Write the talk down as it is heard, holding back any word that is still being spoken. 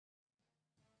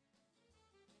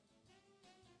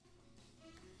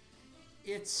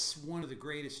It's one of the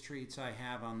greatest treats I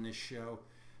have on this show.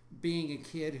 Being a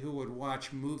kid who would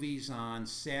watch movies on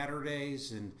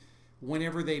Saturdays and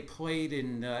whenever they played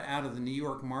in out of the New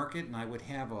York market, and I would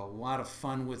have a lot of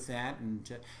fun with that.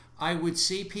 And I would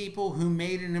see people who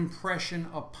made an impression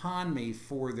upon me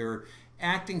for their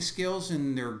acting skills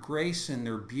and their grace and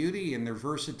their beauty and their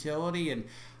versatility. And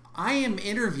I am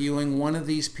interviewing one of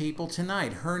these people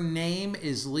tonight. Her name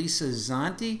is Lisa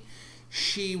Janti.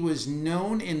 She was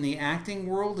known in the acting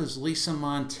world as Lisa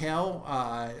Montell,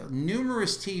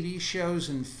 numerous TV shows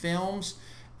and films,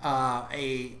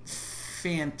 a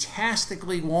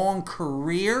fantastically long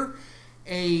career,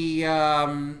 a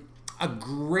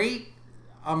great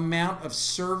amount of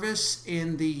service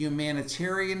in the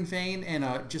humanitarian vein,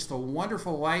 and just a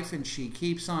wonderful life, and she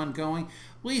keeps on going.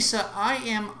 Lisa, I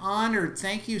am honored.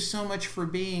 Thank you so much for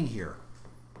being here.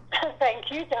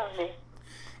 Thank you, Tony.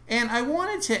 And I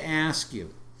wanted to ask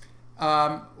you,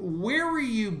 where were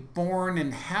you born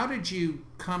and how did you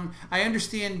come? I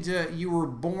understand you were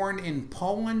born in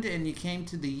Poland and you came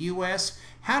to the U.S.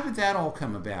 How did that all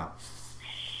come about?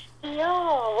 Yeah,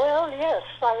 well, yes.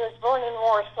 I was born in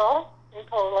Warsaw, in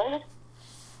Poland.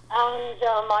 And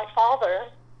my father,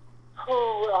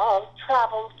 who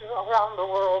traveled around the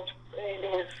world in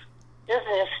his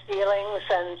business dealings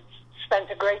and spent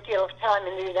a great deal of time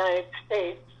in the United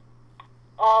States,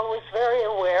 was very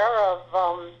aware of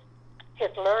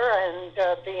Hitler and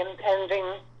the impending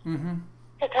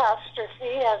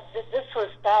catastrophe. As this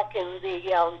was back in the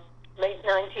late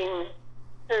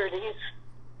 1930s.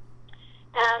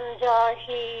 And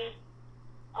he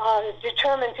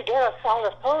determined to get us out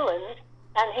of Poland,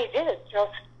 and he did.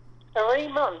 Just 3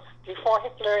 months before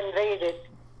Hitler invaded,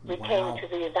 we came to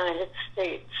the United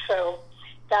States. So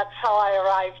that's how I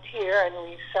arrived here, and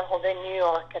we settled in New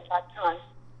York at that time.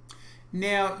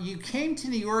 Now, you came to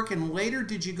New York, and later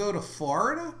did you go to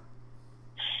Florida?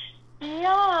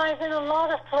 Yeah, I've been a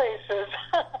lot of places.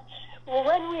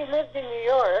 When we lived in New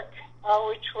York,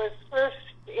 which was first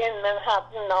in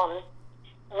Manhattan,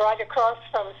 right across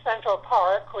from Central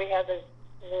Park, we had a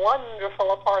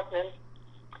wonderful apartment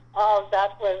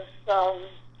that was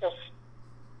just,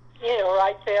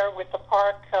 right there with the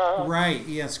park. Right,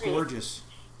 yes, gorgeous.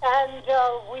 And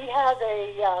we had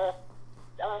a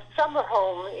summer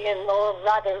home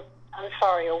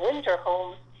a winter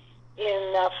home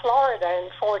in Florida, in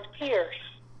Fort Pierce,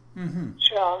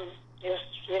 which is,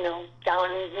 down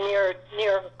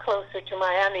near closer to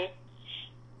Miami.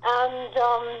 And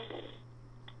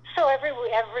so every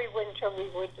winter we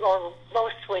would, or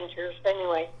most winters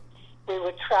anyway, we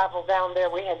would travel down there.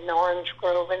 We had an orange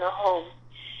grove in a home.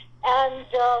 And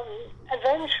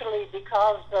eventually,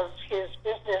 because of his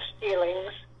business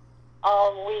dealings,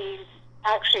 we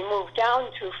actually moved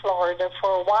down to Florida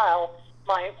for a while.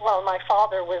 My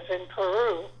father was in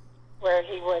Peru, where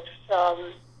he was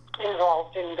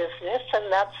involved in business,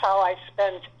 and that's how I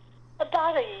spent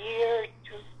about a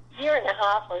year and a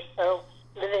half or so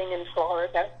living in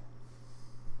Florida.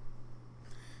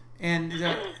 And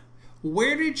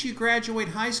where did you graduate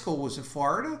high school? Was it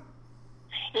Florida?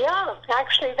 Yeah,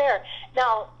 actually there.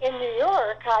 Now, in New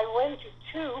York, I went to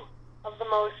two of the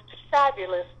most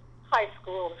fabulous high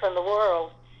schools in the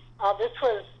world. This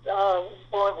was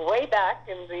way back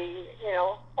in the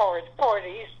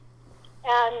 40s,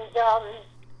 and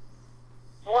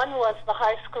one was the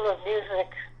High School of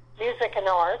Music and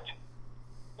Art,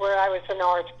 where I was an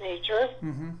art major,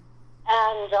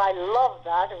 and I loved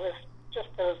that. It was just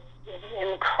an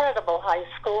incredible high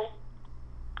school.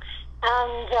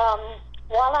 And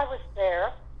while I was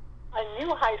there, a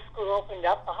new high school opened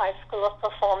up, the High School of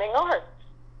Performing Arts.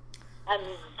 And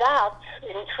that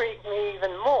intrigued me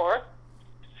even more,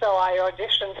 so I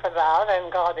auditioned for that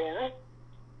and got in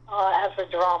as a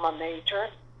drama major.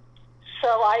 So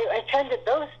I attended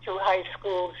those two high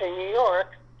schools in New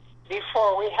York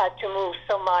before we had to move.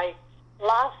 So my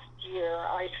last year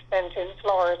I spent in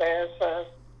Florida as a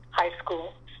high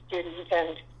school student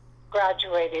and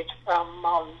graduated from,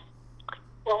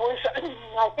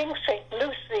 I think St.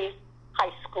 Lucie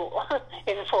High School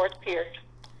in Fort Pierce.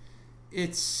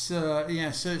 It's, so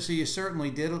you certainly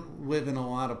did live in a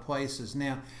lot of places.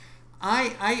 Now,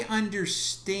 I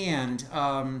understand,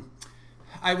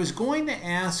 I was going to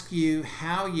ask you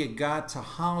how you got to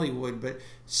Hollywood, but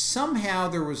somehow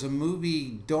there was a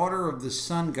movie, Daughter of the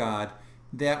Sun God,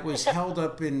 that was held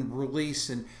up in release.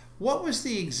 And what was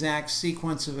the exact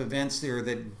sequence of events there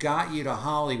that got you to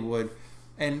Hollywood?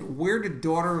 And where did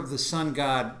Daughter of the Sun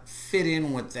God fit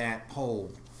in with that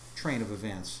whole train of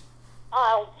events?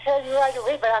 I'll tell you right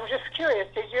away, but I'm just curious.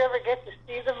 Did you ever get to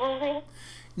see the movie?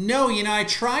 No, I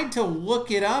tried to look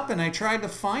it up and I tried to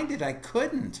find it. I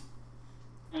couldn't.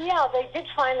 Yeah, they did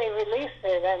finally release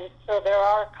it, and so there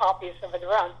are copies of it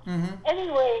around. Mm-hmm.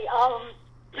 Anyway,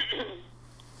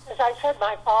 as I said,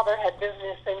 my father had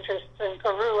business interests in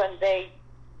Peru, and they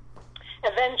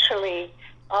eventually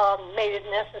made it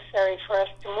necessary for us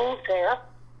to move there.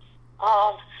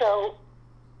 So,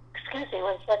 excuse me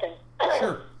one second.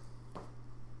 Sure.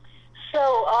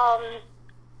 So,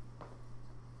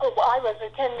 I was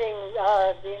attending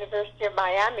the University of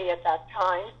Miami at that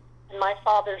time, and my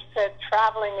father said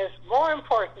traveling is more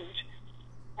important.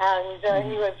 And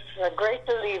he was a great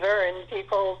believer in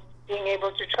people being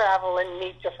able to travel and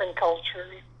meet different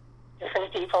cultures,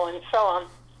 different people, and so on.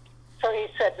 So he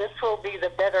said, this will be the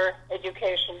better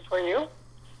education for you.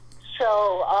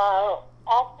 So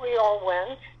off we all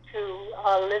went to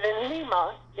live in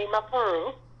Lima,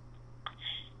 Peru.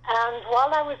 And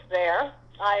while I was there,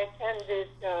 I attended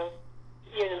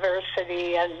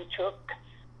university and took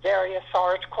various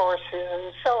art courses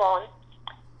and so on.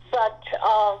 But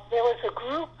there was a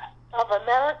group of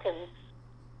Americans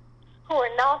who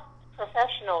were not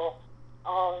professional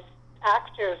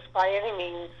actors by any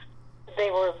means. They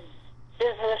were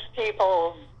business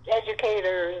people,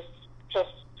 educators,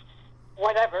 just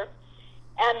whatever.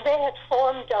 And they had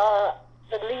formed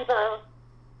the Lima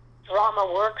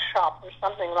Drama Workshop or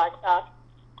something like that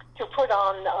to put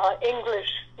on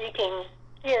English-speaking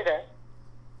theater.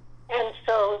 And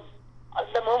so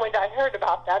the moment I heard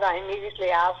about that, I immediately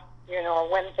asked,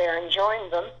 went there and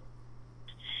joined them.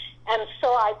 And so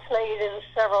I played in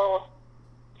several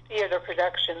theater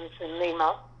productions in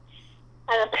Lima.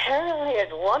 And apparently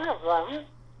at one of them,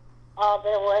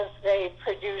 there was a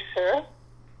producer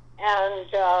and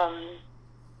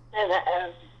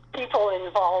people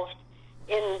involved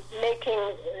in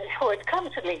who had come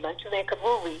to Lima to make a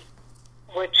movie,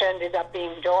 which ended up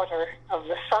being Daughter of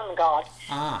the Sun God.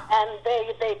 And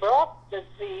they brought the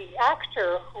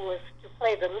actor who was to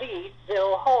play the lead,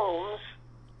 Bill Holmes,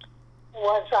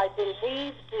 was, I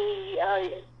believe,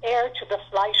 the heir to the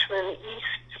Fleischman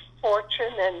East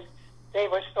fortune, and they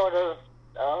were sort of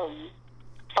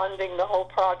funding the whole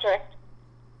project.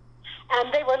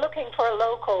 And they were looking for a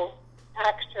local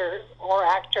actor or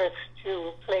actress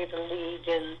to play the lead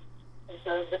in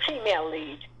the female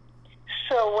lead.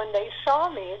 So when they saw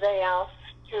me, they asked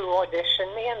to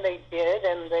audition me, and they did,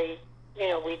 and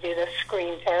we did a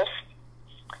screen test,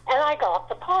 and I got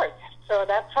the part. So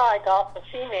that's how I got the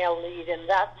female lead in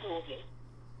that movie.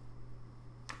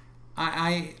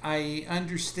 I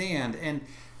understand. And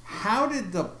how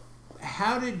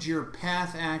did your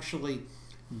path actually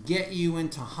get you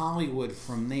into Hollywood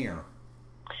from there?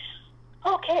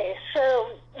 Okay,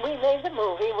 so we made the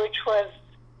movie, which was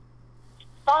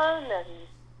fun and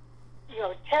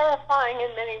terrifying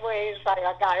in many ways.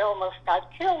 I almost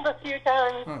got killed a few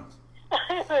times. Huh.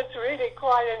 It was really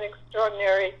quite an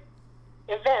extraordinary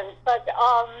event. But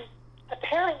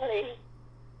apparently,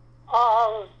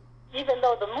 even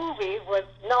though the movie was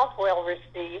not well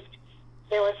received,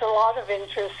 there was a lot of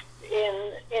interest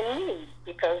in me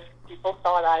because people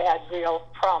thought I had real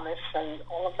promise and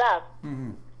all of that.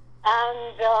 Mm-hmm.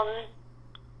 And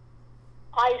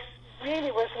I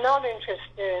really was not interested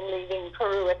in leaving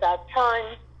Peru at that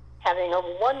time, having a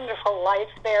wonderful life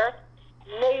there,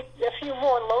 made a few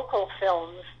more local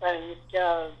films and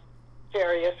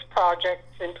various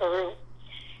projects in Peru.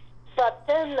 But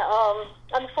then,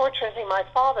 unfortunately, my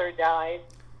father died.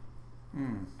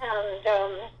 Mm. And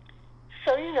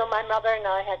so, my mother and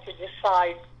I had to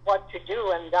decide what to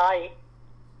do, and I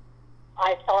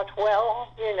thought, well,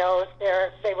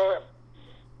 they were,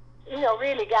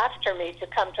 really after me to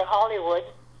come to Hollywood,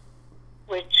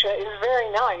 which is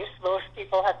very nice. Most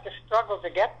people have to struggle to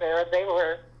get there. They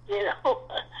were,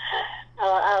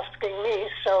 asking me.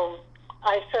 So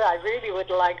I said I really would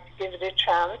like to give it a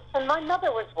chance. And my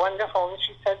mother was wonderful, and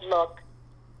she said, look,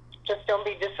 just don't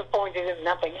be disappointed if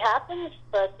nothing happens,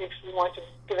 but if you want to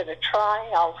give it a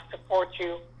try, I'll support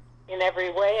you in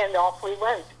every way, and off we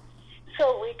went.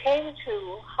 So we came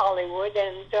to Hollywood,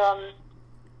 and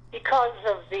because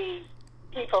of the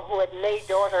people who had made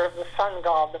Daughter of the Sun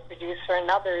God, the producer, and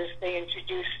others, they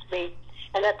introduced me.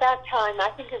 And at that time,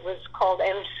 I think it was called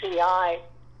MCI,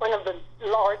 one of the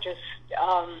largest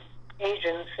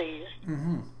agencies,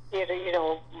 Mm-hmm.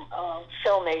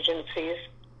 film agencies,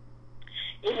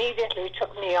 immediately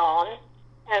took me on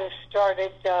and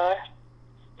started,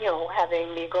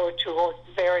 having me go to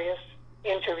various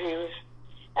interviews.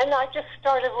 And I just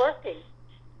started working.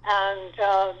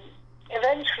 And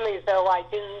eventually, though, I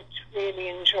didn't really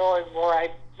enjoy, or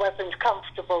I wasn't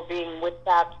comfortable being with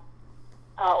that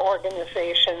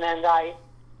organization, and I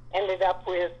ended up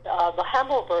with the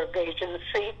Hammelberg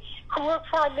Agency, who were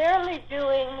primarily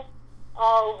doing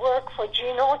work for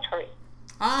Gene Autry.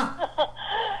 Ah.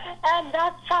 And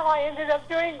that's how I ended up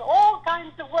doing all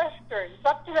kinds of westerns.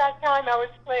 Up to that time, I was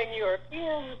playing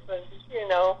Europeans and,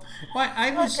 Well,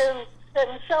 I was... and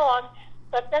so on.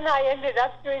 But then I ended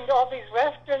up doing all these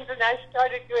westerns, and I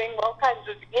started doing all kinds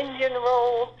of Indian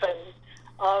roles and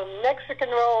Mexican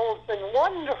roles and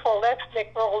wonderful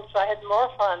ethnic roles. I had more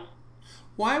fun.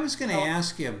 Well, I was going to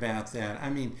ask you about that. I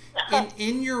mean,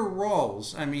 in your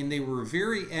roles, I mean, they were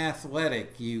very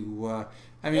athletic.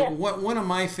 One of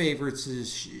my favorites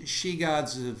is She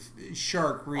Gods of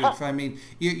Shark Reef. I mean,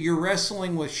 you're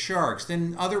wrestling with sharks.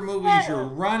 Then other movies, you're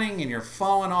running and you're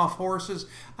falling off horses.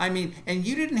 I mean, and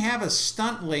you didn't have a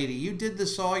stunt lady. You did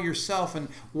this all yourself. And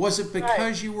was it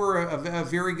because you were a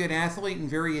very good athlete and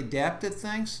very adept at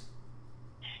things?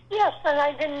 Yes, and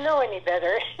I didn't know any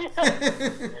better.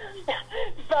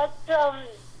 But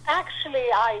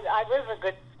actually, I was a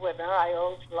good swimmer. I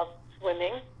always loved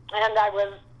swimming, and I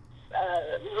was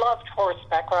loved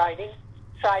horseback riding,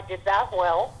 so I did that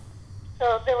well.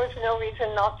 So there was no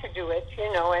reason not to do it,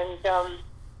 and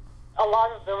a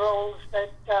lot of the roles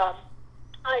that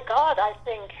I got, I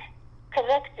think,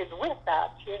 connected with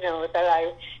that, that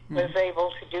I was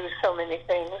able to do so many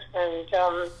things. And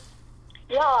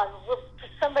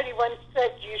somebody once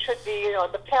said you should be,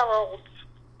 the perils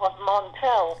of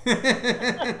Montell.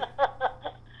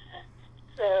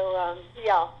 So,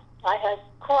 I had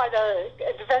quite an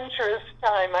adventurous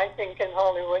time, I think, in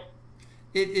Hollywood.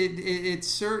 It's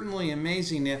certainly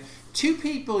amazing. Now, two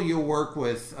people you work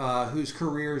with whose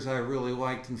careers I really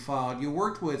liked and followed. You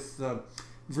worked with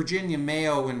Virginia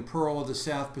Mayo in Pearl of the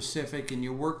South Pacific, and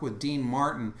you worked with Dean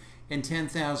Martin in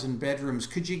 10,000 Bedrooms.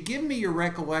 Could you give me your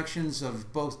recollections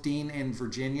of both Dean and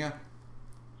Virginia?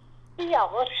 Yeah,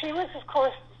 well, she was, of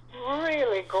course,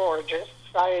 really gorgeous.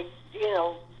 Very,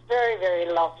 very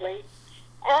lovely.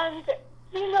 And,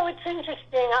 it's interesting.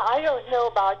 I don't know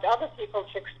about other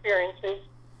people's experiences,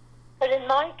 but in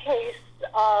my case,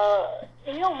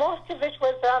 most of it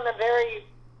was on a very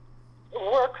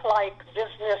work-like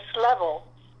business level.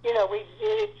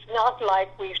 It's not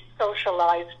like we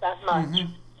socialized that much.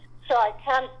 Mm-hmm. So I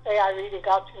can't say I really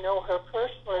got to know her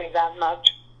personally that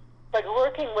much. But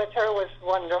working with her was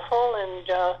wonderful, and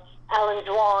Alan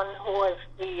Dwan, who was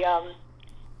the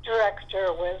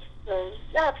director, was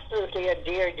absolutely a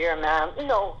dear, dear man.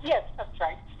 Yes, that's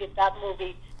right. He did that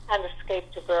movie and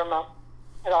Escape to Burma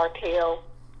at RKO.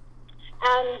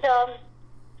 And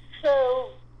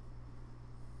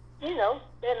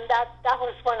and that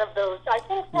was one of those. I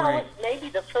think that was maybe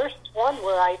the first one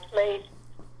where I played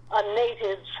a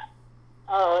native,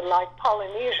 like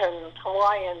Polynesian,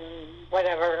 Hawaiian,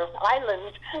 whatever,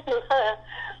 island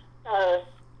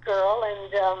girl,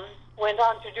 and went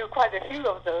on to do quite a few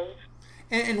of those.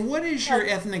 And what is your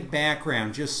ethnic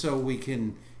background, just so we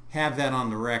can have that on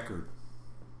the record?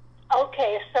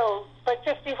 Okay, but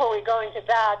just before we go into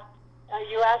that,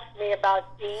 you asked me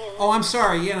about Dean. Oh, I'm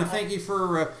sorry. Yeah, thank you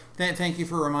for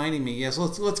reminding me. Yes,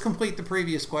 let's complete the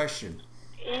previous question.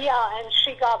 Yeah, and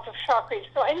She Gods of Shark Reef.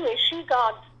 So anyway, She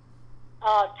Gods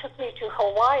took me to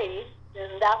Hawaii,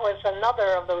 and that was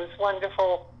another of those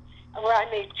wonderful, where I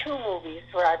made two movies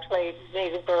where I played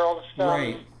native girls.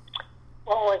 Right.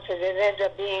 What was it? It ended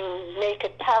up being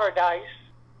Naked Paradise,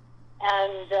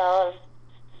 and then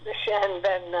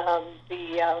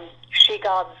the She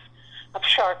Gods of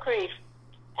Shark Reef.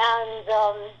 And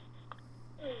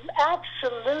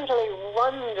absolutely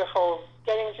wonderful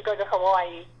getting to go to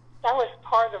Hawaii. That was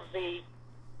part of the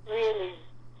really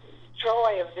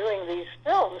joy of doing these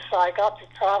films. So I got to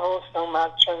travel so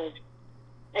much and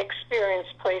experience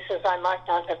places I might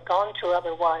not have gone to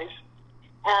otherwise.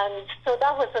 And so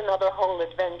that was another whole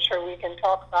adventure we can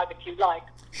talk about if you like.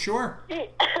 Sure.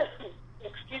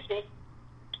 Excuse me.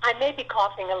 I may be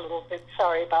coughing a little bit.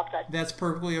 Sorry about that. That's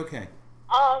perfectly okay.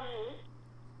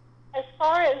 As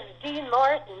far as Dean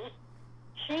Martin,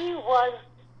 he was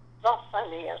the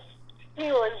funniest.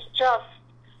 He was just,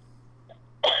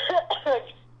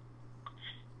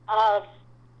 I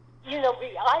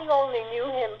only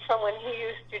knew him from when he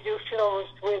used to do films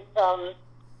with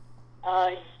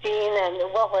Dean and,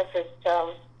 what was it?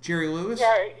 Jerry Lewis?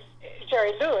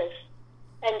 Jerry Lewis.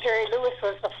 And Jerry Lewis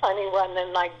was the funny one,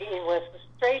 and like Dean was the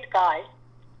straight guy.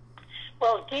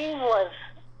 Well, Dean was,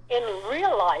 in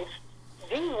real life,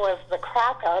 Dean was the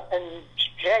crack-up, and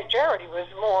Jerry was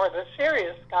more the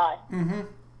serious guy. Mm-hmm.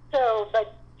 So,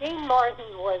 but Dean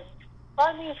Martin was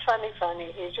funny.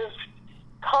 He just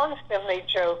constantly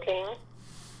joking.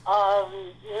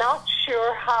 Not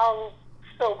sure how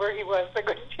sober he was a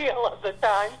good deal of the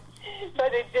time,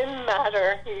 but it didn't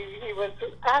matter. He was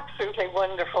absolutely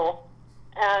wonderful.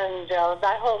 And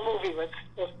that whole movie was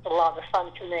just a lot of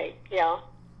fun to make, yeah.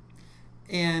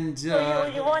 And so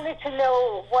you wanted to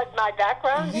know what my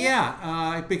background is?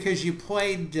 Yeah, because you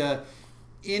played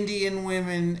Indian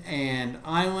women and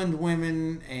island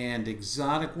women and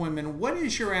exotic women. What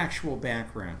is your actual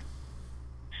background?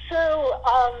 So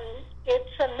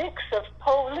it's a mix of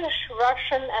Polish,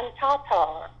 Russian, and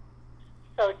Tatar.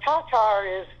 So Tatar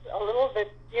is a little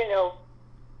bit,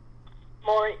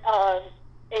 more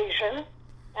Asian,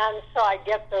 and so I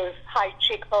get those high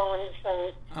cheekbones.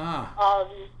 And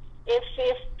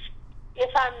if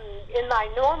I'm in my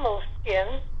normal skin,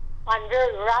 I'm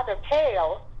rather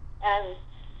pale and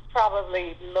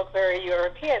probably look very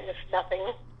European, if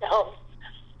nothing else.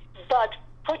 But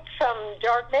put some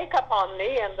dark makeup on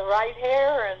me and the right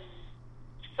hair and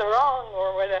sarong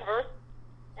or whatever,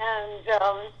 and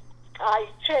I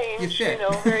changed,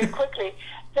 very quickly.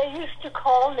 They used to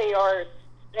call me, or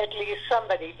at least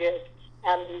somebody did,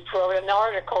 and wrote an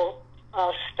article,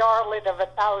 Starlet of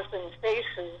 1,000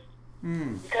 Faces,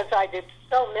 because I did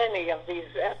so many of these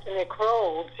ethnic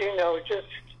roles, just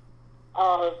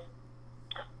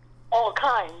all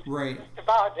kinds, right. Just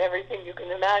about everything you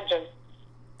can imagine.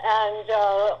 And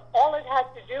all it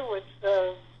had to do was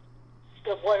the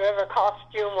whatever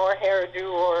costume or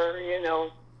hairdo or,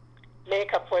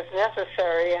 makeup was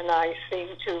necessary, and I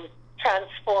seemed to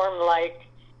transform like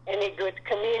any good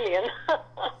chameleon.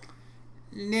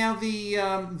 Now,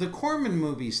 the Corman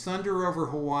movies, Thunder Over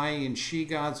Hawaii and She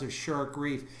Gods of Shark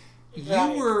Reef,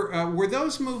 Right. you were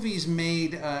those movies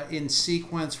made in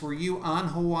sequence? Were you on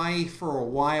Hawaii for a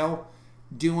while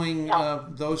doing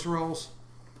those roles?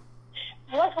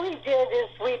 What we did is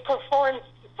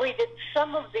we did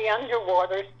some of the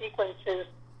underwater sequences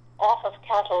off of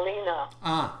Catalina,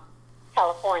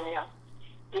 California,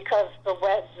 because the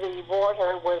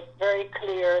water was very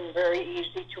clear and very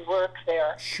easy to work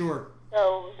there. Sure.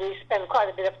 So we spent quite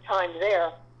a bit of time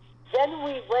there. Then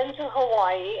we went to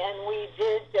Hawaii and we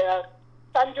did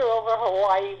Thunder Over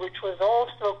Hawaii, which was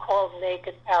also called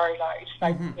Naked Paradise.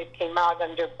 Mm-hmm. It came out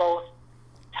under both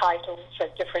titles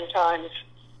at different times.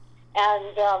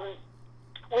 And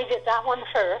we did that one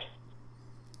first,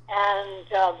 and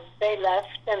they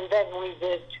left, and then we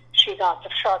did She Gods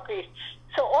of Shark Reef.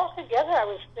 So altogether, I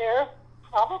was there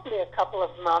probably a couple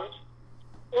of months.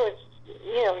 It was,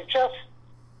 just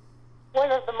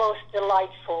one of the most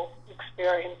delightful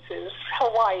experiences.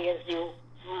 Hawaii, as you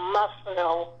must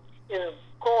know, is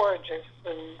gorgeous,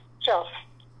 and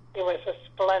it was a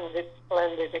splendid,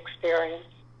 splendid experience.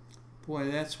 Boy,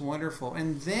 that's wonderful.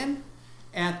 And then,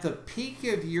 at the peak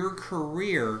of your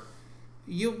career,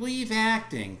 you leave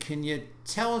acting. Can you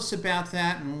tell us about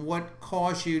that and what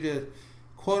caused you to,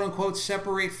 quote-unquote,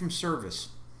 separate from service?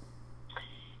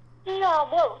 Yeah,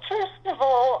 well, first of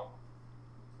all,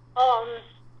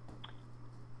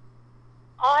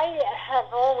 I have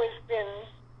always been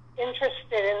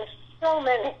interested in so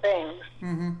many things.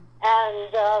 Mm-hmm.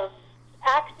 And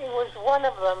acting was one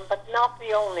of them, but not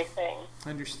the only thing.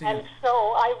 I understand. And so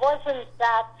I wasn't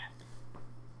that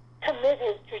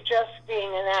committed to just being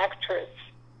an actress.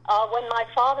 When my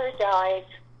father died,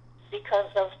 because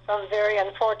of some very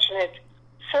unfortunate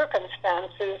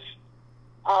circumstances,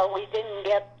 we didn't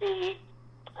get the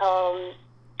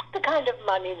kind of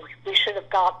money we should have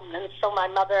gotten, and so my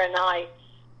mother and I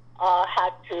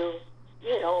had to,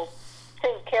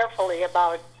 think carefully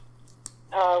about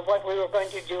what we were going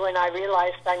to do, and I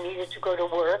realized I needed to go to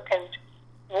work. And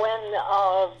when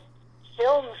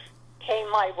films came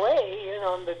my way,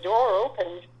 and the door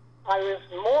opened, I was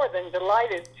more than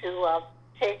delighted to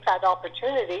take that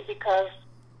opportunity because,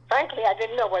 frankly, I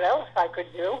didn't know what else I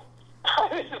could do. I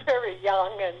was very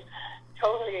young and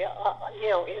totally,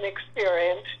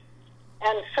 inexperienced.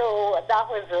 And so that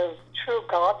was a true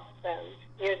godsend,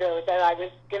 that I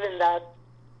was given that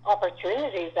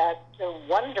opportunity, that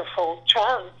wonderful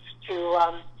chance to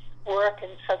work in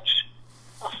such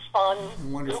a fun,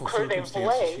 wonderful lucrative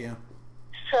way. Yeah.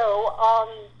 So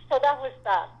that was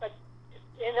that. But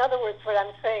in other words, what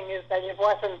I'm saying is that it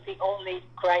wasn't the only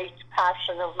great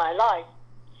passion of my life.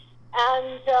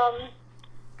 And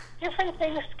different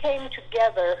things came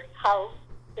together, how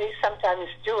they sometimes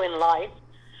do in life.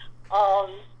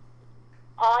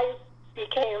 I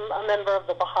became a member of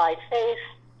the Baha'i faith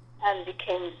and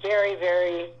became very,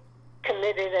 very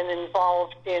committed and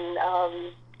involved in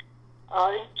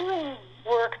doing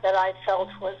work that I felt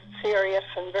was serious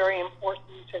and very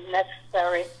important and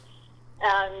necessary,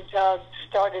 and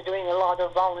started doing a lot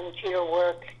of volunteer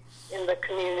work in the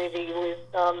community with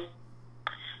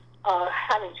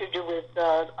having to do with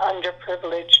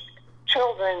underprivileged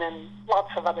children and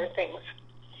lots of other things.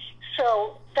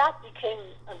 So that became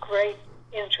a great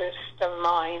interest of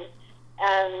mine,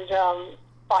 and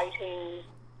fighting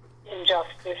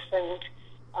injustice and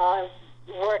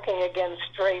working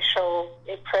against racial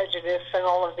prejudice and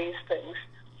all of these things.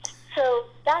 So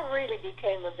that really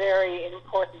became a very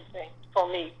important thing for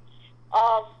me.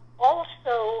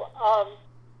 Also,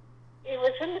 it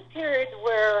was in the period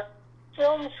where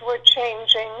films were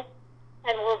changing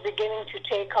and were beginning to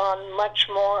take on much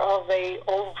more of a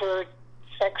overt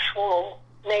sexual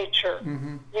nature.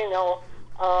 Mm-hmm. You know,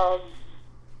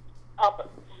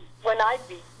 when I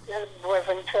was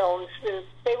in films,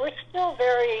 they were still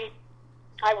very,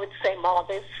 I would say,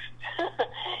 modest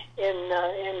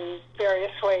in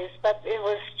various ways, but it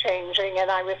was changing, and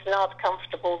I was not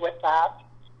comfortable with that,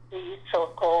 the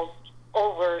so-called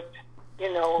overt,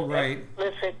 you know, right,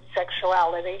 explicit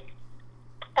sexuality.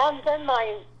 And then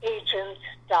my agent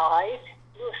died.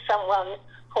 He was someone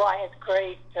who I had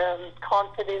great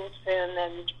confidence in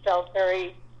and felt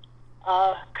very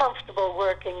comfortable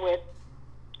working with.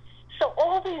 So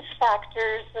all these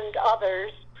factors and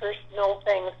others, personal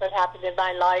things that happened in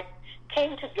my life,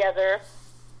 came together,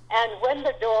 and when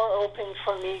the door opened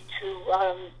for me to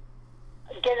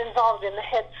get involved in the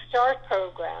Head Start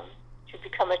program, to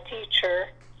become a teacher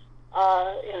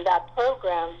in that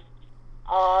program,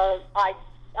 I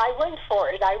went for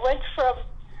it. I went from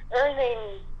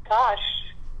earning, $2,000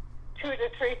 to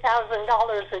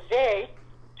 $3,000 a day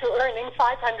to earning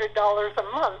 $500 a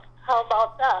month. How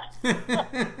about that?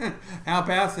 How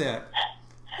about that?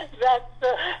 That's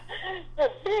a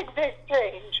big, big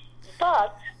change.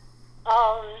 But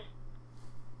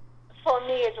for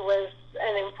me, it was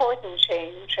an important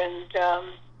change. And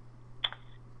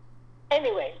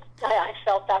anyway, I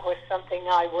felt that was something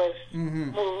I was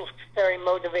mm-hmm. moved, very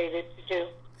motivated to do.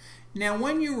 Now,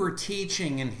 when you were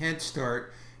teaching in Head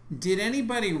Start, did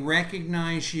anybody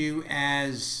recognize you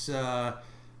as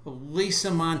Lisa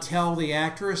Montell, the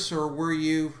actress, or were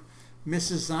you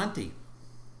Mrs. Janti?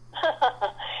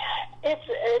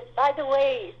 It's by the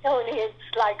way, Tony,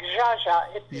 it's like Jaja.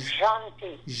 It's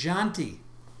Janti. Janti.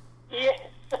 Yes.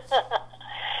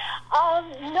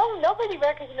 No, nobody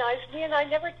recognized me, and I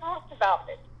never talked about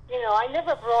it. You know, I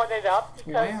never brought it up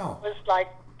because Wow. it was like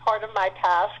part of my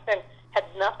past and had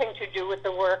nothing to do with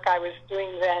the work I was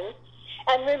doing then.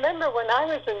 And remember, when I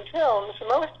was in films,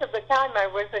 most of the time I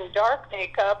was in dark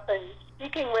makeup and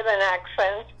speaking with an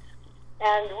accent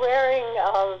and wearing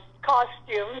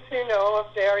costumes, you know,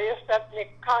 of various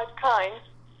ethnic kinds,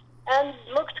 and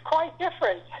looked quite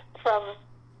different from,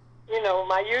 you know,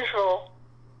 my usual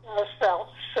self.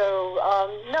 So,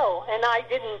 no, and I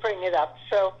didn't bring it up.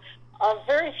 So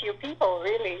very few people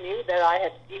really knew that I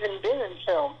had even been in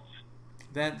films.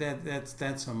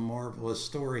 That's a marvelous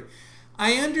story.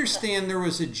 I understand there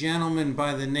was a gentleman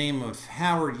by the name of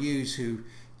Howard Hughes who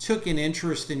took an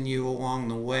interest in you along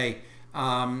the way.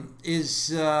 Is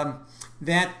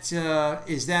that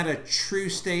a true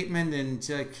statement? And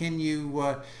can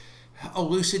you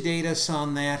elucidate us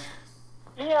on that?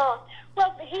 Yeah.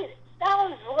 Well, that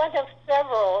was one of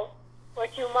several,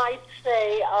 what you might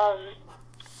say,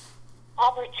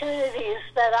 opportunities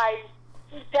that I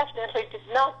definitely did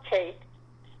not take.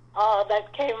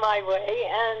 That came my way,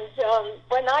 and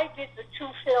when I did the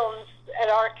two films at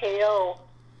RKO,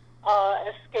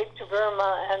 Escape to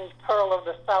Burma and Pearl of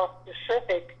the South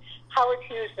Pacific, Howard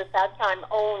Hughes at that time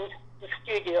owned the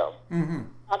studio. Mm-hmm.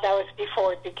 That was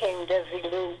before it became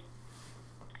Desilu.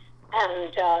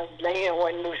 And, you know,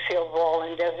 when Lucille Ball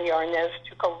and Desi Arnaz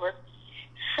took over.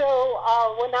 So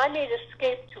when I made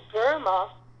Escape to Burma,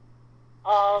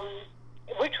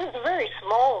 which was a very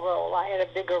small role. I had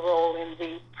a bigger role in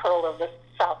the Pearl of the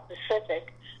South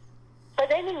Pacific.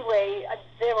 But anyway,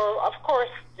 there were, of course,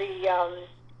 the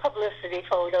publicity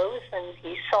photos, and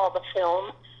he saw the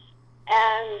film,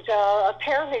 and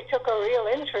apparently took a real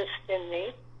interest in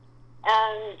me,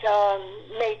 and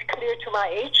made clear to my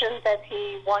agent that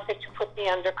he wanted to put me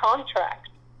under contract,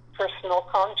 personal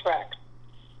contract.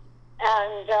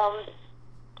 And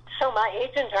so my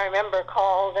agent, I remember,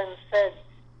 called and said,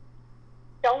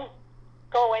 don't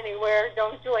go anywhere,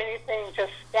 don't do anything,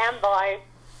 just stand by,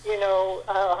 you know,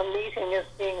 a meeting is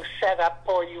being set up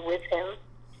for you with him.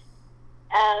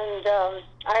 And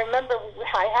I remember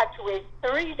I had to wait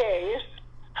 3 days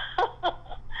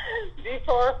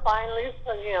before finally,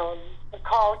 you know, the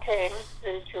call came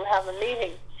to have a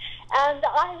meeting. And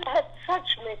I had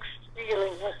such mixed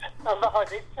feelings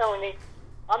about it, Tony.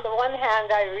 On the one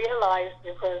hand, I realized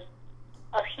it was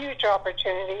a huge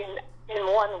opportunity in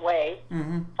one way,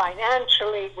 mm-hmm.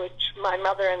 financially, which my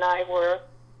mother and I were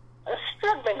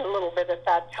struggling a little bit at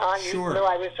that time. Sure. Even though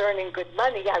I was earning good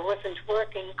money, I wasn't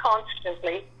working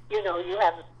constantly. You know, you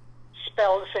have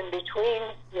spells in between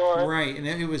your right, and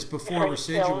it was before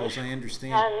residuals. I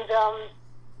understand. And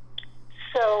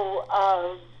so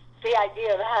the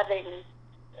idea of having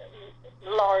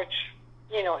large,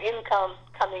 income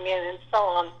coming in and so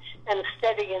on, and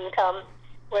steady income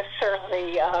was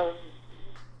certainly,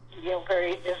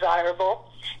 very desirable.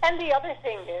 And the other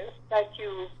thing is that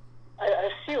you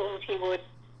assumed he would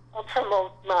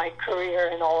promote my career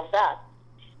and all of that.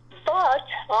 But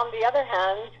on the other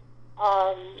hand,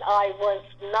 I was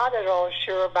not at all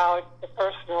sure about the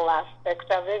personal aspects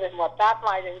of it and what that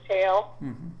might entail.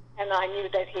 Mm-hmm. And I knew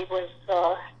that he was,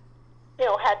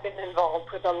 had been involved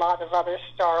with a lot of other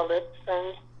starlets,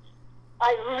 and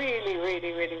I really,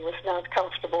 really, really was not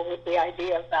comfortable with the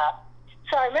idea of that.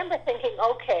 So I remember thinking,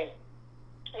 okay,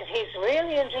 if he's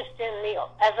really interested in me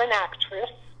as an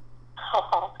actress,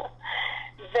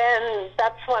 then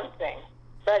that's one thing.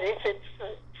 But if it's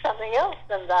something else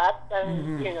than that,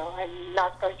 then, mm-hmm. I'm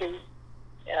not going to,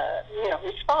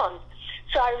 respond.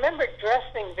 So I remember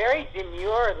dressing very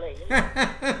demurely,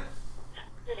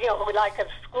 like a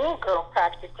schoolgirl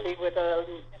practically, with a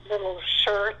little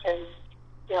shirt and,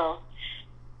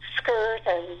 skirt,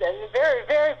 and very,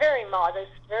 very, very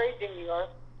modest, very demure.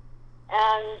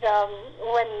 And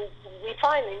when we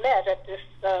finally met at this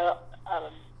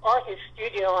artist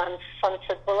studio on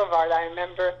Sunset Boulevard, I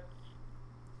remember,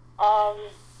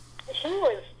 he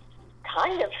was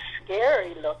kind of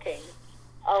scary looking.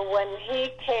 When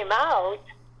he came out,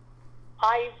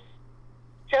 I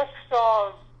just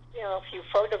saw, a few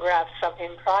photographs of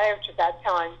him prior to that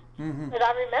time. Mm-hmm. But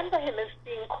I remember him as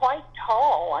being quite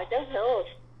tall. I don't know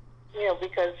if,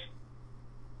 because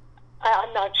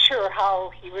I'm not sure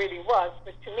how he really was,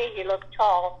 but to me he looked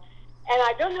tall. And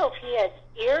I don't know if he had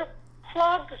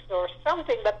earplugs or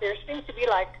something, but there seemed to be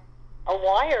like a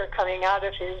wire coming out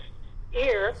of his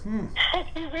ear. And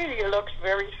he really looked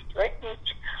very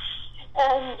strange.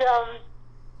 And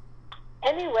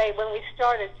anyway, when we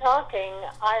started talking,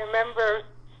 I remember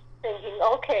thinking,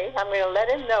 okay, I'm going to let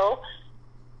him know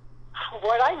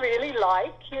what I really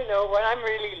like, what I'm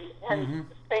really, and mm-hmm.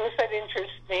 things that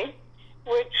interest me,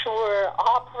 which were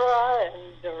opera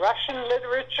and Russian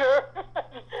literature,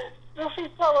 Sufi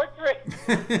poetry.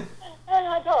 And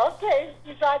I thought, okay,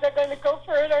 he's either going to go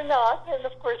for it or not, and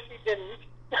of course he didn't.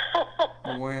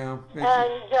 Wow.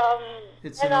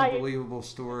 It's an unbelievable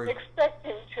story. I expect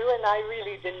him to, and I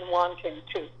really didn't want him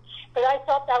to. But I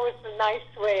thought that was a nice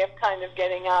way of kind of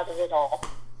getting out of it all.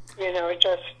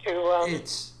 Just to...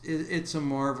 It's a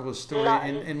marvelous story.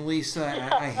 And Lisa,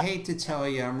 I hate to tell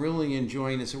you, I'm really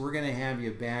enjoying this, and we're going to have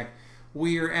you back.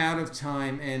 We are out of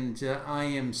time, and I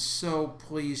am so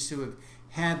pleased to have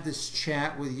had this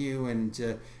chat with you,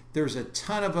 and there's a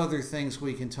ton of other things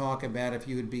we can talk about if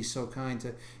you would be so kind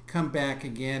to come back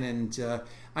again. And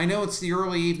I know it's the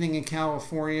early evening in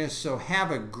California, so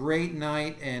have a great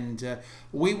night, and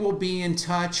we will be in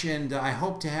touch, and I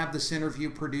hope to have this interview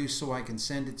produced so I can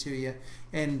send it to you.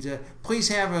 And please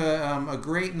have a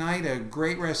great night, a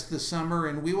great rest of the summer,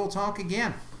 and we will talk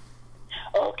again.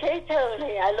 Okay,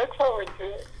 Tony. I look forward to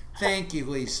it. Thank you,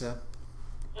 Lisa.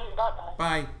 Bye-bye.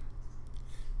 Bye.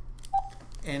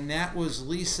 And that was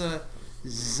Lisa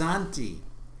Janti.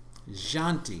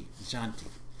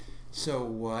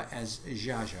 So as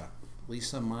Jaja,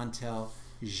 Lisa Montell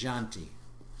Janti.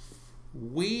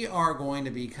 We are going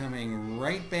to be coming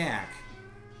right back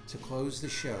to close the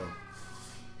show.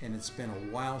 And it's been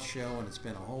a wild show, and it's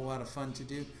been a whole lot of fun to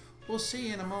do. We'll see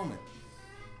you in a moment.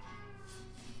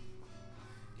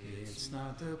 It's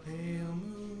not the pale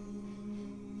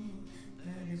moon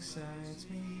that excites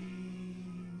me,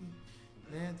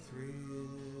 that thrills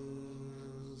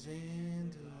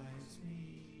and